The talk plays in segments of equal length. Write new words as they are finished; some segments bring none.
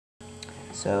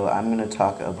So I'm going to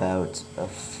talk about a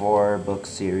 4-book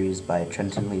series by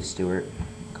Trenton Lee Stewart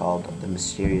called The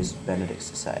Mysterious Benedict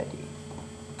Society.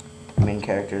 The main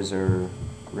characters are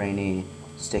Rainey,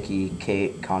 Sticky,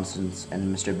 Kate, Constance,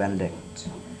 and Mr. Benedict.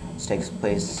 This takes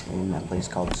place in a place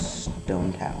called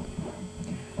Stonetown.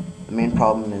 The main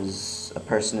problem is a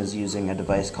person is using a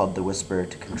device called the Whisper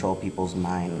to control people's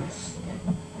minds.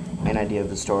 The main idea of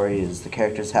the story is the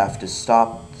characters have to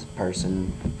stop the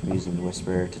person from using the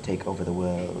Whisper to take over the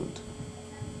world.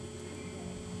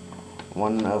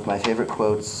 One of my favorite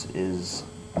quotes is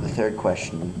the third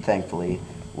question, thankfully,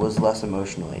 was less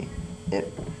emotionally.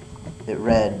 It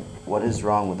read, "What is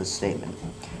wrong with this statement?"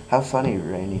 How funny,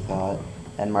 Rainey thought,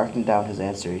 and marking down his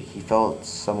answer, he felt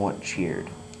somewhat cheered.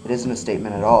 "It isn't a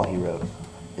statement at all," he wrote.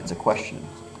 "It's a question."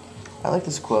 I like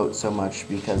this quote so much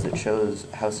because it shows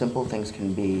how simple things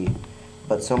can be,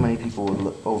 but so many people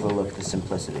would overlook the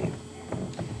simplicity.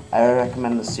 I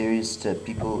recommend the series to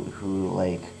people who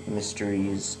like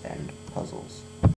mysteries and puzzles.